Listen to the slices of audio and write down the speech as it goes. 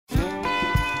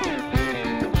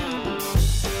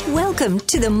Welcome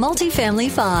to the Multifamily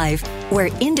 5, where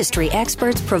industry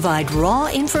experts provide raw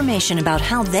information about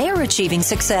how they're achieving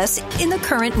success in the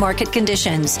current market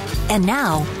conditions. And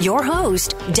now, your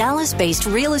host, Dallas-based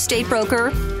real estate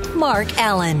broker, Mark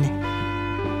Allen.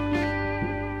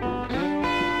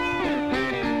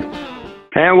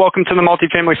 And welcome to the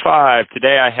Multifamily 5.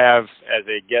 Today I have as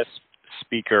a guest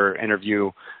speaker interview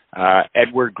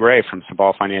Edward Gray from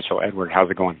Sabal Financial. Edward,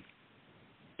 how's it going?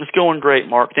 It's going great,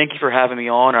 Mark. Thank you for having me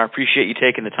on. I appreciate you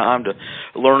taking the time to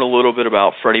learn a little bit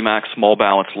about Freddie Mac small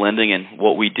balance lending and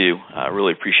what we do. I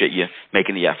really appreciate you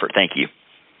making the effort. Thank you.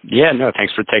 Yeah, no,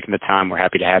 thanks for taking the time. We're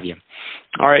happy to have you.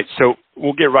 All right, so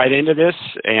we'll get right into this.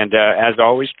 And as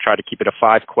always, try to keep it to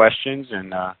 5 questions.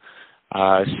 And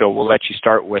so we'll let you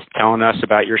start with telling us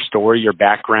about your story, your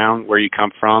background, where you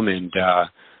come from, and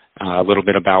a little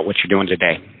bit about what you're doing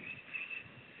today.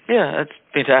 Yeah, that's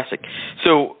fantastic.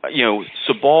 So,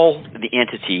 Sabal, the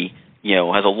entity,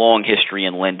 has a long history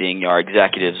in lending. Our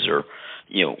executives are,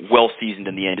 well seasoned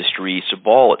in the industry.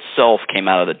 Sabal itself came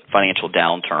out of the financial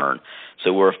downturn,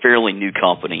 so we're a fairly new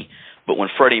company. But when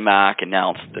Freddie Mac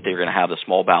announced that they were going to have the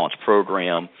small balance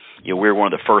program, we were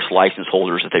one of the first license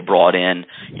holders that they brought in,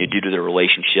 due to the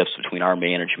relationships between our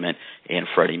management and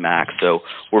Freddie Mac. So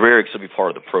we're very excited to be part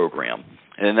of the program.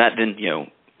 And that then,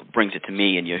 brings it to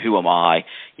me, and who am I?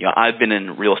 I've been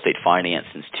in real estate finance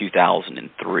since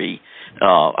 2003.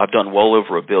 I've done well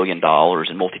over $1 billion in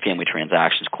multifamily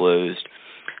transactions closed.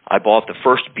 I bought the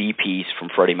first B piece from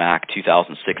Freddie Mac,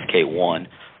 2006 K1,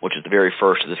 which is the very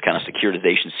first of this kind of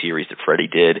securitization series that Freddie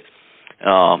did.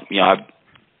 I've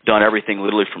done everything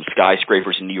literally from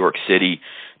skyscrapers in New York City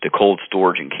to cold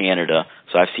storage in Canada.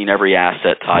 So I've seen every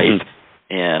asset type,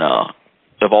 and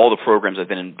of all the programs I've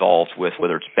been involved with,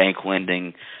 whether it's bank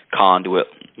lending, conduit,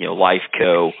 Life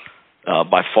Co.,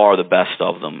 by far the best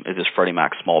of them is this Freddie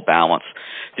Mac small balance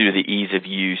due to the ease of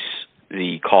use,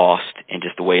 the cost, and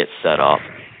just the way it's set up.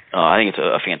 I think it's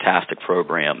a fantastic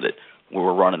program that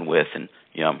we're running with, and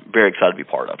I'm very excited to be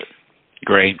part of it.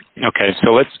 Great. Okay,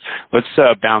 so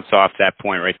let's bounce off that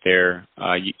point right there.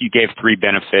 You gave 3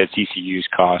 benefits: ECUs,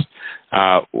 cost.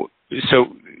 So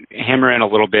hammer in a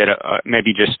little bit,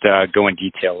 maybe just go in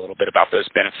detail a little bit about those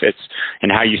benefits and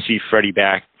how you see Freddie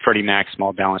Mac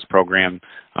small balance program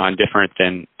different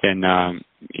than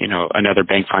another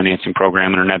bank financing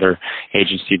program or another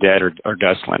agency debt or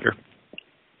DUS lender.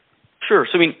 Sure.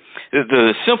 So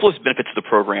the simplest benefits of the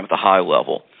program at the high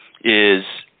level is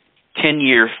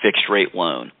 10-year fixed rate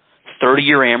loan,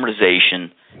 30-year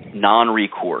amortization,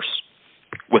 non-recourse,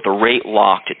 with a rate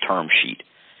locked at term sheet.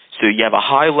 So you have a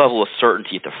high level of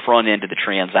certainty at the front end of the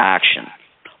transaction,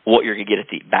 what you're going to get at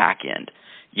the back end.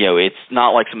 It's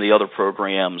not like some of the other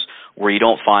programs where you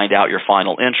don't find out your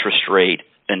final interest rate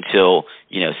until,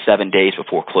 7 days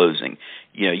before closing.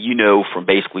 From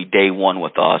basically day one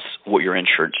with us what your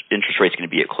interest rate is going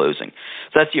to be at closing.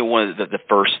 So that's, one of the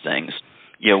first things.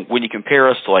 When you compare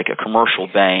us to like a commercial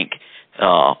bank,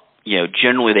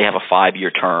 generally they have a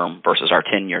 5-year term versus our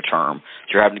 10-year term.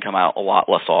 So you're having to come out a lot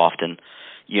less often.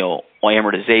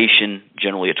 Amortization,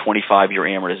 generally a 25-year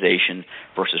amortization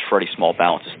versus Freddie small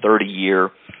balance is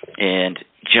 30-year and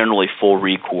generally full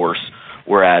recourse,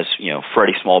 whereas,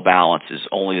 Freddie small balance is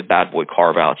only the bad boy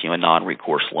carve-out, a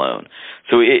non-recourse loan.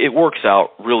 So it works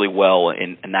out really well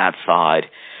in that side.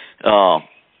 That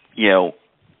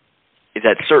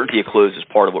certainty of close is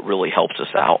part of what really helps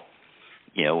us out.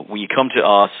 When you come to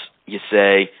us, you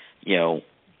say,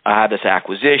 I have this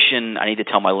acquisition. I need to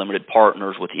tell my limited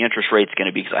partners what the interest rate's going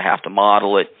to be because I have to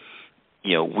model it.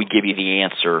 We give you the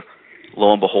answer.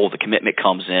 Lo and behold, the commitment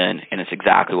comes in, and it's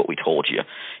exactly what we told you.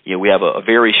 We have a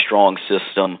very strong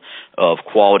system of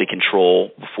quality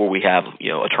control before we have,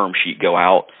 a term sheet go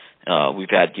out. We've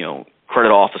had,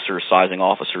 credit officers, sizing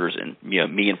officers, and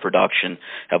me in production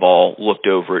have all looked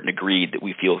over it and agreed that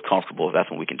we feel comfortable that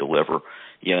that's when we can deliver.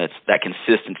 It's that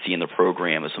consistency in the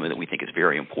program is something that we think is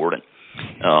very important.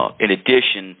 In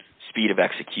addition, speed of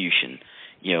execution.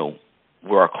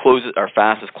 Where our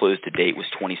fastest close to date was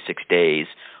 26 days,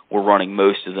 we're running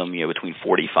most of them between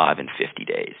 45 and 50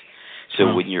 days.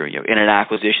 So when you're in an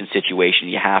acquisition situation,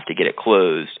 you have to get it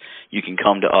closed. You can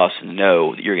come to us and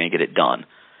know that you're going to get it done.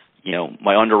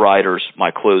 My underwriters,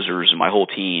 my closers, and my whole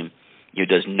team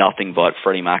does nothing but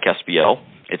Freddie Mac SBL.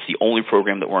 It's the only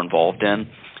program that we're involved in.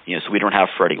 So we don't have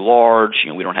Freddie Large.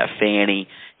 We don't have Fannie.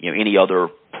 Any other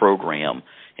program.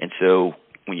 And so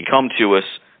when you come to us,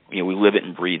 we live it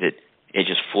and breathe it. It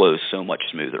just flows so much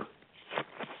smoother.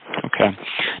 Okay.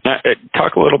 Now,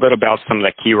 talk a little bit about some of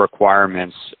the key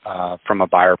requirements from a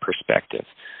buyer perspective.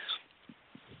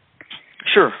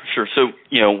 Sure. So,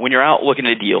 when you're out looking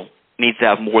at a deal, it needs to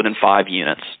have more than 5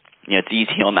 units. it's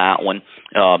easy on that one.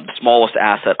 The smallest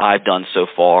asset I've done so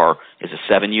far is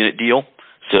a 7-unit deal.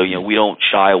 So, we don't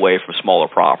shy away from smaller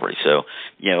properties. So,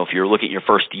 if you're looking at your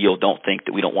first deal, don't think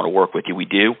that we don't want to work with you. We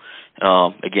do.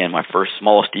 Again, my first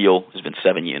smallest deal has been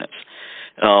 7 units.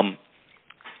 On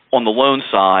the loan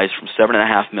size, from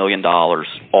 $7.5 million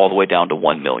all the way down to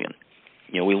 $1 million.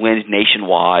 We lend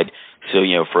nationwide. So,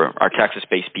 for our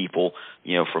Texas-based people,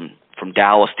 from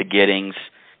Dallas to Giddings,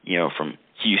 from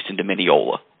Houston to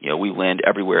Mineola, we lend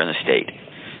everywhere in the state.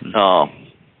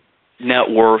 Net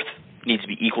worth needs to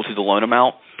be equal to the loan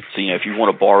amount. So, if you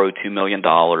want to borrow $2 million,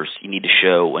 you need to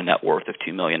show a net worth of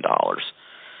 $2 million.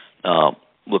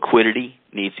 Liquidity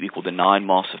needs to be equal to 9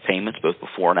 months of payments, both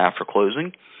before and after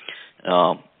closing.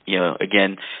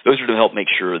 Again, those are to help make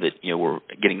sure that, we're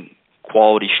getting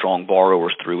quality, strong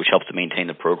borrowers through, which helps to maintain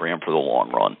the program for the long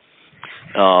run.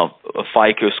 A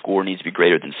FICO score needs to be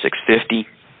greater than 650.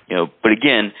 But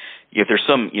again, if there's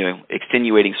some,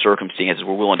 extenuating circumstances,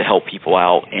 we're willing to help people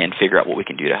out and figure out what we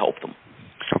can do to help them.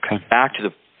 Okay. Back to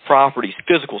the property's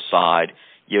physical side,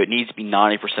 it needs to be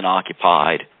 90%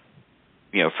 occupied,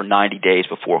 for 90 days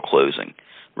before closing.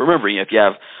 Remember, if you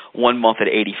have 1 month at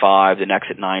 85, the next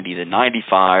at 90, then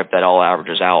 95, that all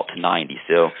averages out to 90.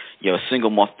 So, a single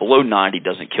month below 90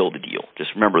 doesn't kill the deal.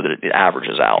 Just remember that it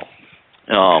averages out.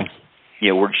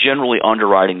 We're generally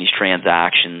underwriting these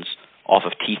transactions off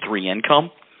of T3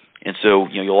 income. And so,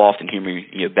 you'll often hear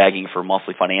me, begging for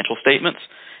monthly financial statements,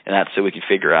 and that's so we can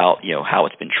figure out, how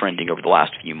it's been trending over the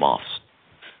last few months.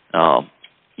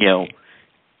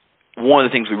 One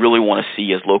of the things we really want to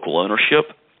see is local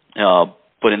ownership.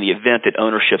 But in the event that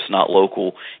ownership's not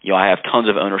local, I have tons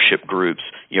of ownership groups,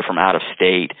 from out of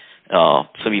state,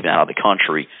 some even out of the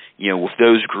country. With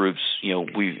those groups,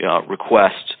 we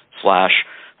request /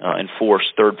 enforce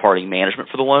third-party management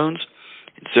for the loans.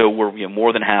 So we're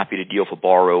more than happy to deal with a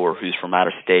borrower who's from out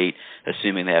of state,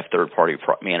 assuming they have third-party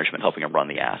management helping them run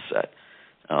the asset.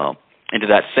 And to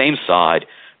that same side,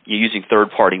 using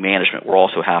third-party management, we're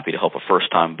also happy to help a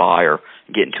first-time buyer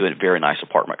get into a very nice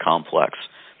apartment complex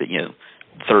that,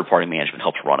 third-party management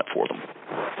helps run it for them.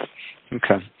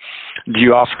 Okay. Do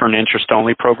you offer an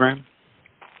interest-only program?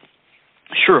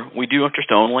 Sure, we do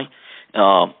interest-only.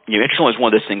 Interest-only is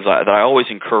one of those things that I always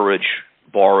encourage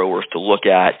borrowers to look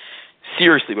at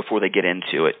seriously before they get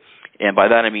into it. And by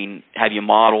that I mean, have you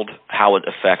modeled how it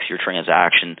affects your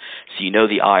transaction so you know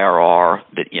the IRR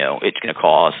that, it's going to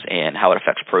cost and how it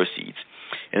affects proceeds.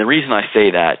 And the reason I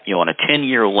say that, on a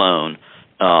 10-year loan,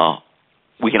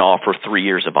 we can offer 3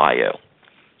 years of IO.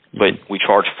 But we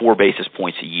charge 4 basis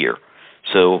points a year.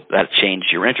 So that changed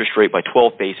your interest rate by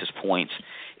 12 basis points.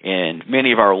 And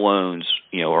many of our loans,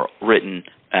 are written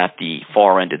at the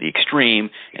far end of the extreme.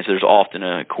 And so there's often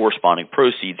a corresponding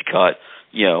proceeds cut,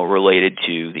 related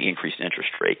to the increased interest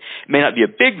rate. It may not be a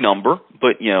big number,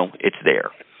 but, it's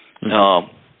there. On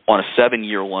a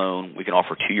 7-year loan, we can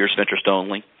offer 2 years of interest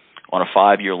only. On a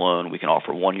 5-year loan, we can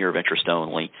offer 1 year of interest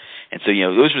only. And so,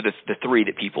 those are the 3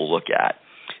 that people look at.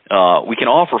 We can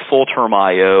offer full-term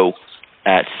IO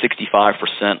at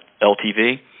 65%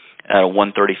 LTV at a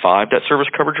 135 debt service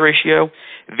coverage ratio.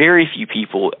 Very few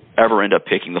people ever end up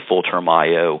picking the full-term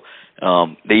IO.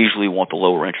 They usually want the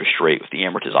lower interest rate with the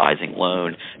amortizing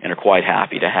loan and are quite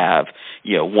happy to have,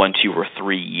 1, 2, or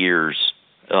 3 years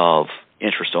of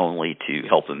interest only to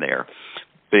help them there.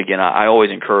 But again, I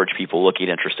always encourage people looking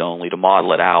at interest only to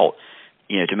model it out,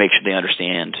 to make sure they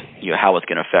understand, how it's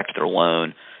going to affect their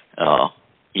loan.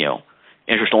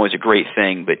 Interest only is a great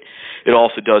thing, but it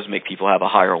also does make people have a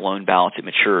higher loan balance at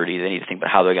maturity. They need to think about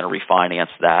how they're going to refinance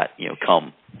that,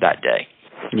 come that day.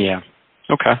 Yeah.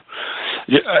 Okay.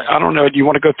 I don't know. Do you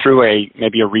want to go through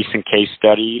maybe a recent case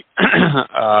study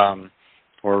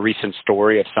or a recent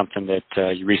story of something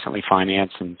that you recently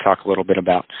financed and talk a little bit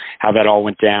about how that all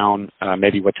went down,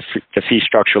 maybe what the fee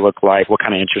structure looked like, what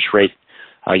kind of interest rate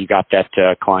you got that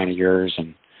client of yours,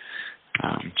 and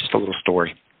just a little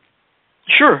story.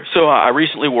 Sure. So I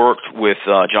recently worked with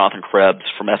Jonathan Krebs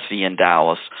from SC in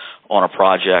Dallas on a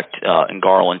project in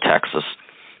Garland, Texas.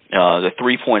 The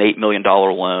 $3.8 million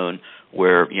loan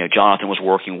where Jonathan was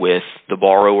working with the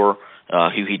borrower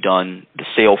who he'd done the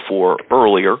sale for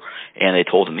earlier, and they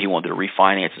told him he wanted to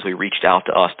refinance, so he reached out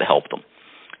to us to help them.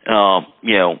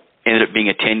 Ended up being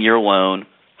a 10-year loan,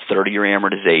 30-year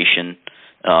amortization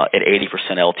at 80%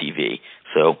 LTV,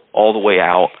 so all the way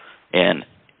out, and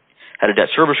had a debt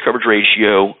service coverage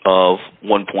ratio of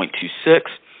 1.26,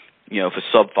 with a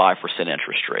sub 5%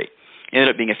 interest rate. Ended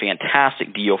up being a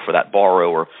fantastic deal for that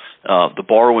borrower. The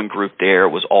borrowing group there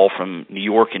was all from New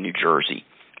York and New Jersey.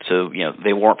 So,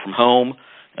 they weren't from home,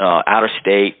 out of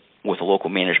state with a local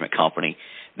management company.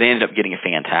 They ended up getting a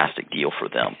fantastic deal for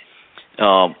them.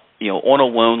 On a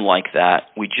loan like that,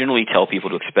 we generally tell people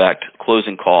to expect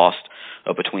closing cost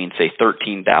of between, say,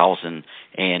 $13,000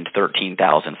 and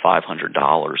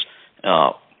 $13,500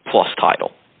 plus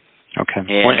title. Okay.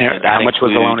 And how much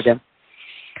was the loan again?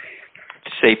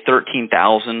 Say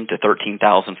 $13,000 to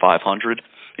 $13,500.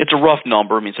 It's a rough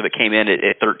number. I mean, so if it came in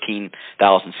at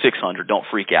 $13,600, don't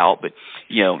freak out. But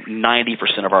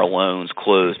 90% of our loans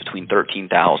close between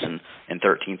 $13,000 and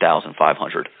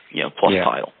 $13,500. Plus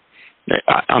title.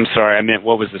 I'm sorry. I meant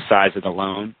what was the size of the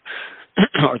loan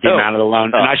or the amount of the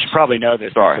loan? And I should probably know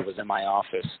this because it was in my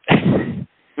office. It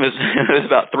was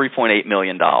about $3.8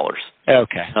 million.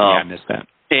 Okay. I missed that.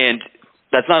 And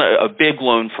that's not a big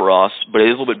loan for us, but it is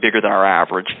a little bit bigger than our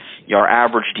average. Our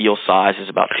average deal size is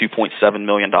about $2.7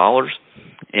 million.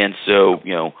 And so,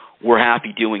 we're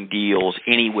happy doing deals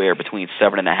anywhere between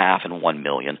 $7.5 and $1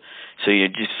 million. So,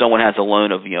 just someone has a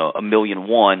loan of, $1.1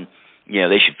 million,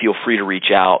 they should feel free to reach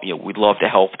out. We'd love to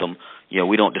help them.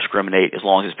 We don't discriminate as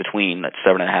long as it's between that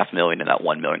 $7.5 million and that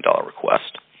 $1 million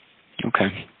request.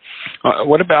 Okay.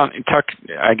 What about,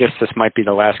 I guess this might be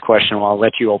the last question. Well, I'll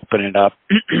let you open it up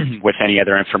with any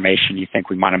other information you think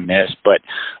we might have missed. But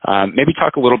maybe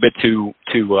talk a little bit to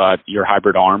your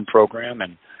hybrid ARM program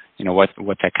and,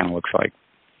 what that kind of looks like.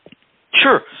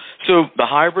 Sure. So the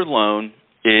hybrid loan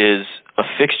is a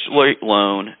fixed rate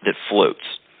loan that floats.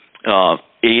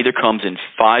 It either comes in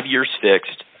 5 years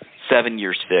fixed, 7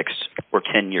 years fixed, or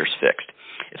 10 years fixed.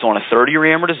 It's on a 30-year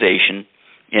amortization,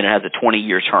 and it has a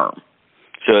 20-year term.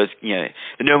 So it's,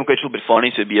 the nomenclature is a little bit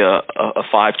funny. So it'd be a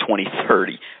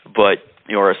 5-20-30, but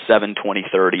or a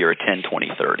 7-20-30 or a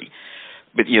 10-20-30.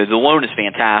 But the loan is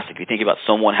fantastic. If you think about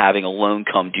someone having a loan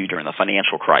come due during the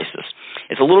financial crisis,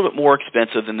 it's a little bit more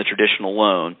expensive than the traditional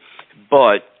loan,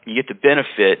 but you get the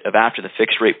benefit of after the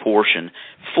fixed rate portion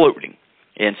floating.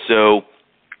 And so,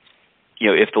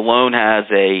 if the loan has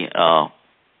a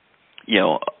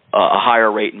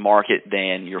higher rate in market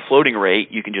than your floating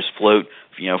rate, you can just float,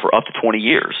 for up to 20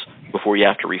 years before you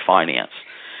have to refinance.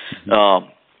 The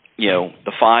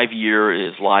 5 year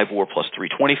is LIBOR plus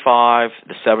 325.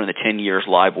 The 7 and the 10 years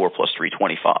LIBOR plus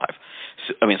 325.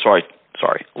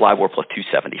 LIBOR plus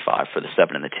 275 for the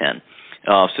 7 and the 10.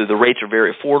 So the rates are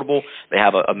very affordable. They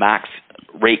have a max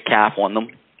rate cap on them,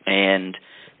 and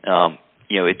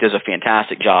it does a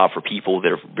fantastic job for people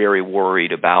that are very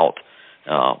worried about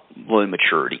loan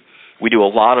maturity. We do a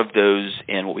lot of those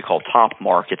in what we call top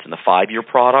markets in the 5-year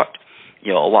product.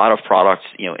 A lot of products,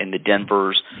 in the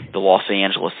Denvers, the Los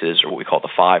Angeleses, or what we call the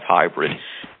 5 hybrid,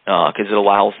 because it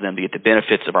allows them to get the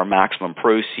benefits of our maximum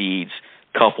proceeds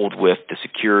coupled with the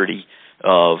security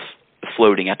of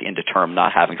floating at the end of term,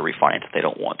 not having to refinance if they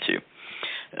don't want to.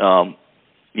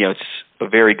 It's a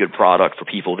very good product for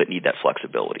people that need that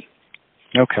flexibility.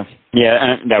 Okay. Yeah,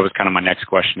 and that was kind of my next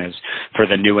question is, for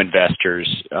the new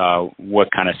investors,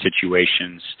 what kind of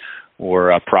situations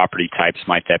or property types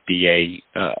might that be a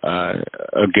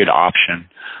good option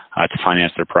to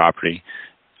finance their property?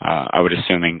 I would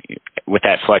assuming with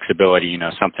that flexibility,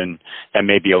 something that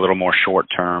may be a little more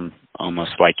short-term,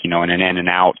 almost like, in an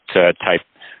in-and-out type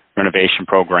renovation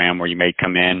program where you may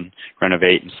come in,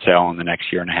 renovate, and sell in the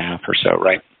next year and a half or so,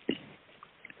 right?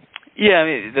 Yeah,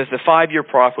 the 5-year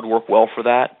product would work well for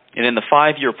that. And in the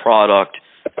 5-year product,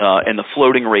 in the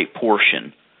floating rate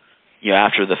portion,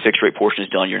 after the fixed rate portion is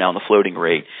done, you're now in the floating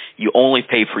rate. You only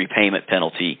pay prepayment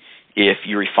penalty if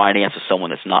you refinance with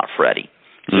someone that's not Freddie.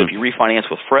 So if you refinance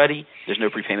with Freddie, there's no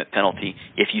prepayment penalty.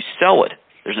 If you sell it,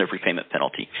 there's no prepayment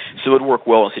penalty. So it would work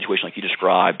well in a situation like you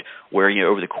described, where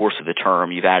over the course of the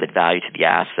term you've added value to the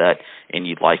asset and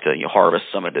you'd like to harvest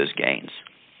some of those gains.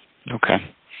 Okay.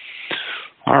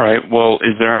 All right. Well,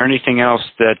 is there anything else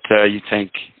that you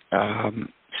think the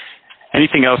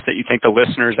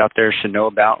listeners out there should know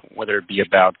about, whether it be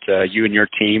about you and your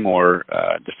team or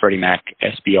the Freddie Mac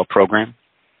SBL program?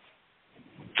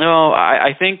 No,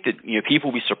 I think that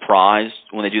people will be surprised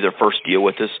when they do their first deal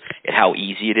with us at how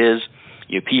easy it is.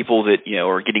 People that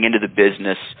are getting into the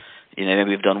business,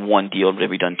 maybe we've done one deal, maybe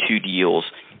we've done 2 deals.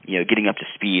 Getting up to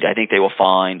speed, I think they will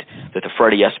find that the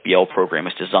Freddie SBL program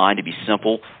is designed to be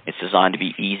simple, it's designed to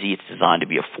be easy, it's designed to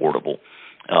be affordable.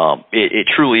 It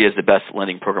truly is the best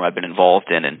lending program I've been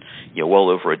involved in well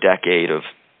over a decade of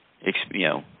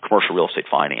commercial real estate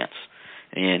finance.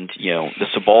 And the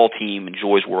Sabal team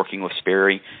enjoys working with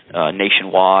Sperry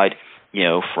nationwide,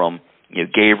 from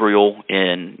Gabriel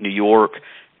in New York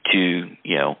to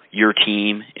your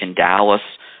team in Dallas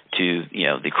to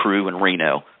the crew in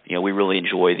Reno. We really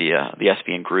enjoy the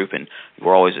SBN group, and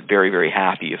we're always very, very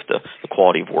happy if the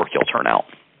quality of work you'll turn out.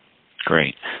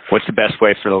 Great. What's the best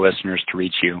way for the listeners to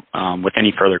reach you with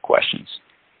any further questions?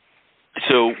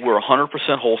 So we're 100%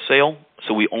 wholesale,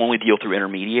 so we only deal through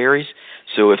intermediaries.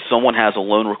 So if someone has a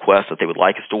loan request that they would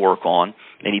like us to work on,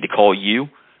 they need to call you,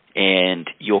 and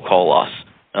you'll call us.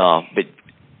 But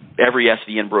every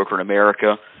SVN broker in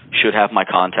America should have my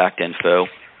contact info.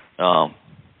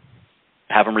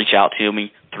 Have them reach out to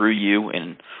me through you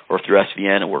or through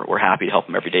SVN, and we're happy to help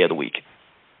them every day of the week.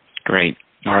 Great.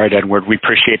 All right, Edward, we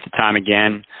appreciate the time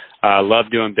again. Love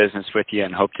doing business with you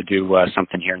and hope to do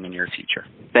something here in the near future.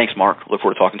 Thanks, Mark. Look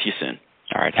forward to talking to you soon.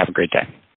 All right, have a great day.